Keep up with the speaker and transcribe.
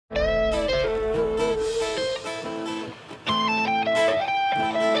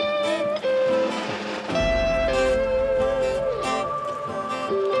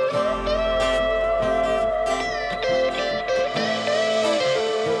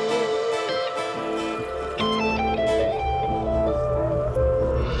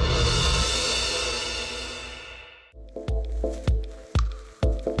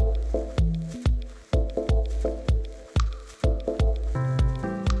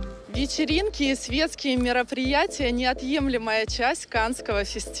Вечеринки и светские мероприятия – неотъемлемая часть Каннского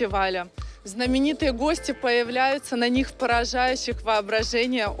фестиваля. Знаменитые гости появляются на них в поражающих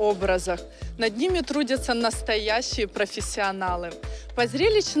воображение образах. Над ними трудятся настоящие профессионалы. По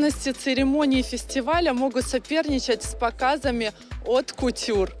зрелищности церемонии фестиваля могут соперничать с показами от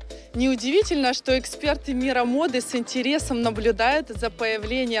кутюр. Неудивительно, что эксперты мира моды с интересом наблюдают за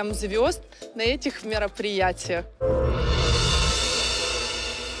появлением звезд на этих мероприятиях.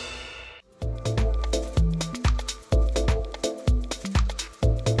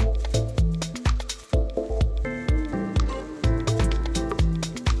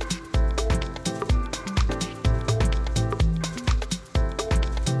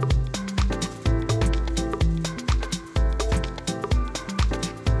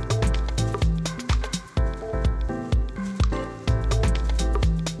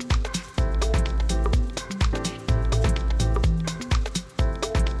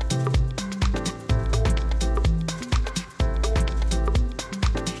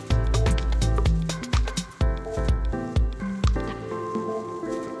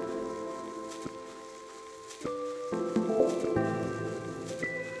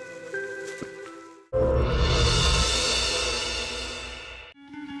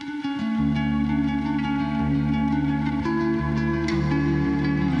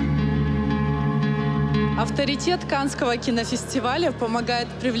 Авторитет Каннского кинофестиваля помогает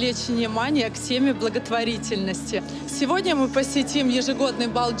привлечь внимание к теме благотворительности. Сегодня мы посетим ежегодный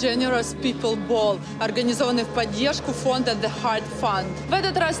бал Generous People Ball, организованный в поддержку фонда The Heart Fund. В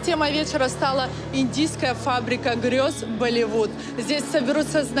этот раз темой вечера стала индийская фабрика грез Болливуд. Здесь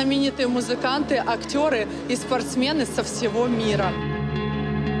соберутся знаменитые музыканты, актеры и спортсмены со всего мира.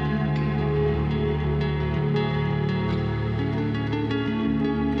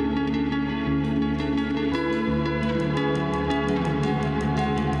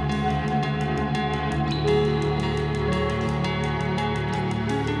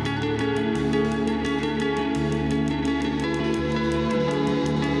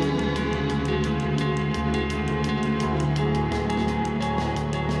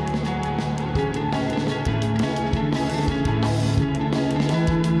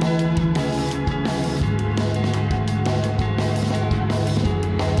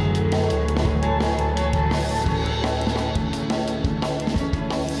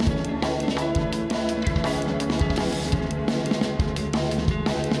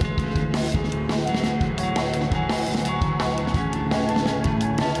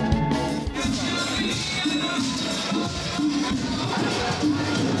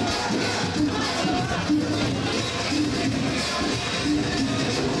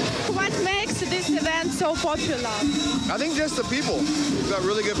 So popular? I think just the people. We've got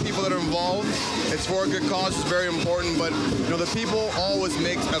really good people that are involved. It's for a good cause, it's very important, but you know, the people always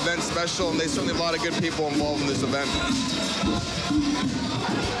make events special, and there's certainly a lot of good people involved in this event.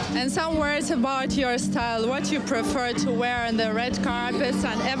 And some words about your style, what you prefer to wear on the red carpets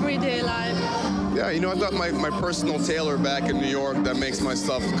and everyday life. Yeah, you know, I've got my personal tailor back in New York that makes my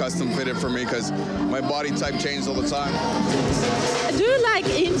stuff custom fitted for me because my body type changes all the time. Do you like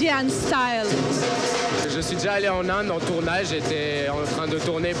Indian style? Je suis déjà allé en Inde en tournage, j'étais en train de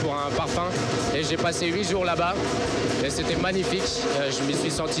tourner pour un parfum et j'ai passé 8 jours là-bas et c'était magnifique, je m'y suis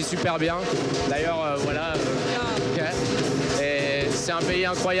senti super bien. D'ailleurs, voilà, et c'est un pays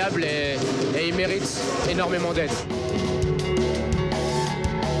incroyable et il mérite énormément d'aide.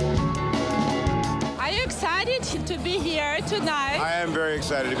 Are you excited to be here tonight? I am very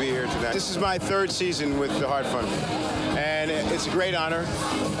excited to be here tonight. This is my third season with the Heart Fund, and it's a great honor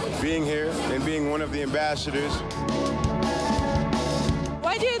being here and being one of the ambassadors.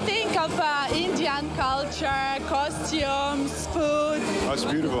 What do you think of Indian culture, costumes, food? Oh, it's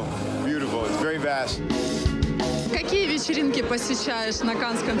beautiful, beautiful. It's very vast. Какие вечеринки посещаешь на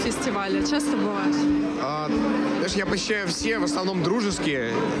Каннском фестивале? Часто бываешь? Знаешь, я посещаю все, в основном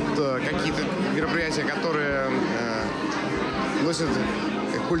дружеские какие-то мероприятия, которые носят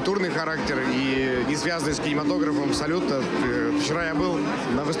культурный характер и не связанный с кинематографом абсолютно. Вчера я был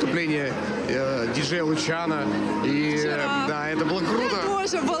на выступлении диджея Лучана, и да, это было круто. Я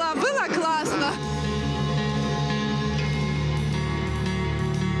тоже была, было классно.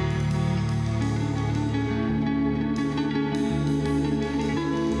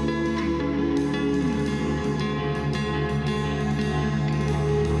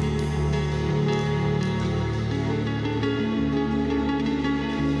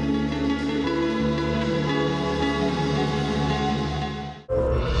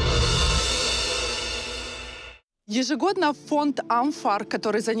 Ежегодно фонд «Амфар»,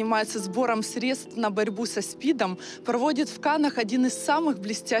 который занимается сбором средств на борьбу со СПИДом, проводит в Каннах один из самых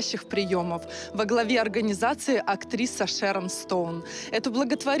блестящих приемов. Во главе организации актриса Шерон Стоун. Эту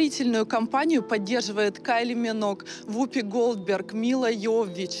благотворительную кампанию поддерживает Кайли Минок, Вупи Голдберг, Мила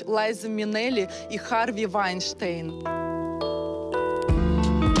Йовович, Лайза Минелли и Харви Вайнштейн.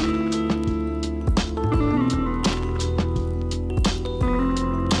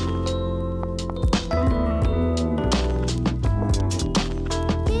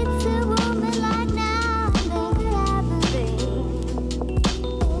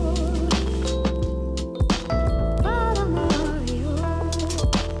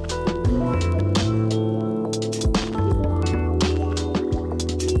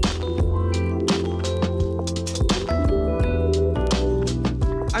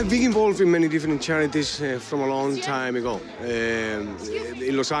 I've been involved in many different charities from a long time ago.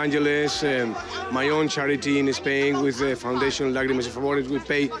 In Los Angeles, my own charity in Spain with the Foundation Lágrimas y Favores, we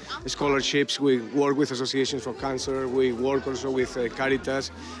pay scholarships, we work with associations for cancer, we work also with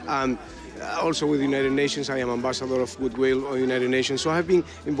Caritas, and also with the United Nations. I am ambassador of Goodwill of the United Nations, so I have been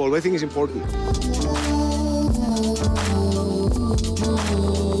involved. I think it's important.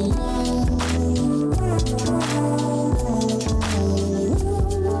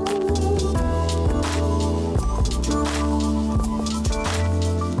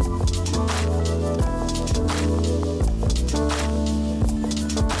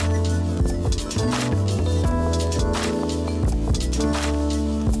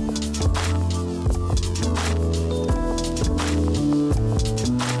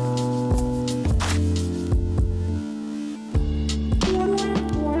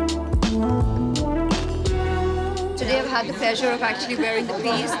 Today I've had the pleasure of actually wearing the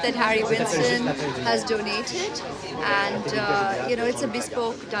piece that Harry Winston has donated, and it's a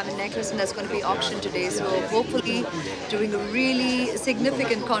bespoke diamond necklace, and that's going to be auctioned today, so hopefully doing a really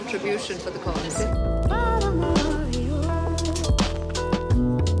significant contribution for the cause.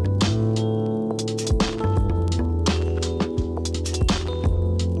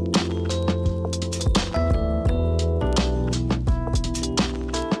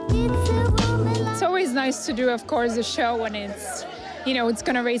 It's nice to do, of course, a show when it's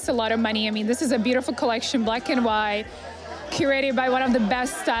going to raise a lot of money. I mean, this is a beautiful collection, black and white, curated by one of the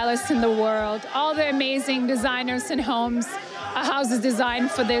best stylists in the world. All the amazing designers and houses designed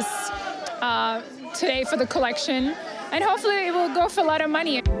for this today for the collection. And hopefully it will go for a lot of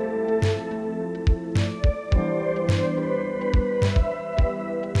money.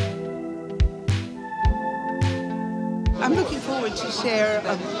 I'm looking forward to share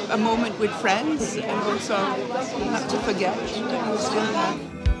a moment with friends and also not to forget that we still have.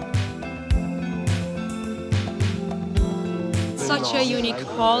 Such a unique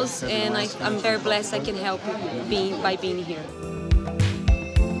cause, and I'm very blessed I can help by being here.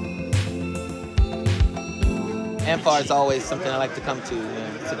 Amfar is always something I like to come to.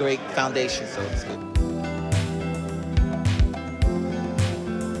 It's a great foundation, so it's good.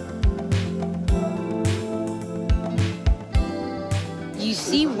 You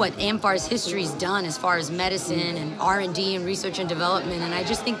see what Amfar's history's done as far as medicine and R&D and research and development, and I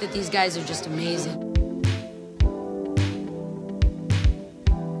just think that these guys are just amazing.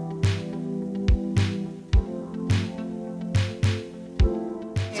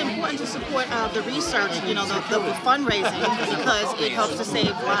 It's important to support the research, the fundraising, because it helps to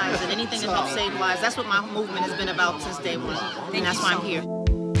save lives, and anything that helps save lives, that's what my movement has been about since day one, and that's why I'm here.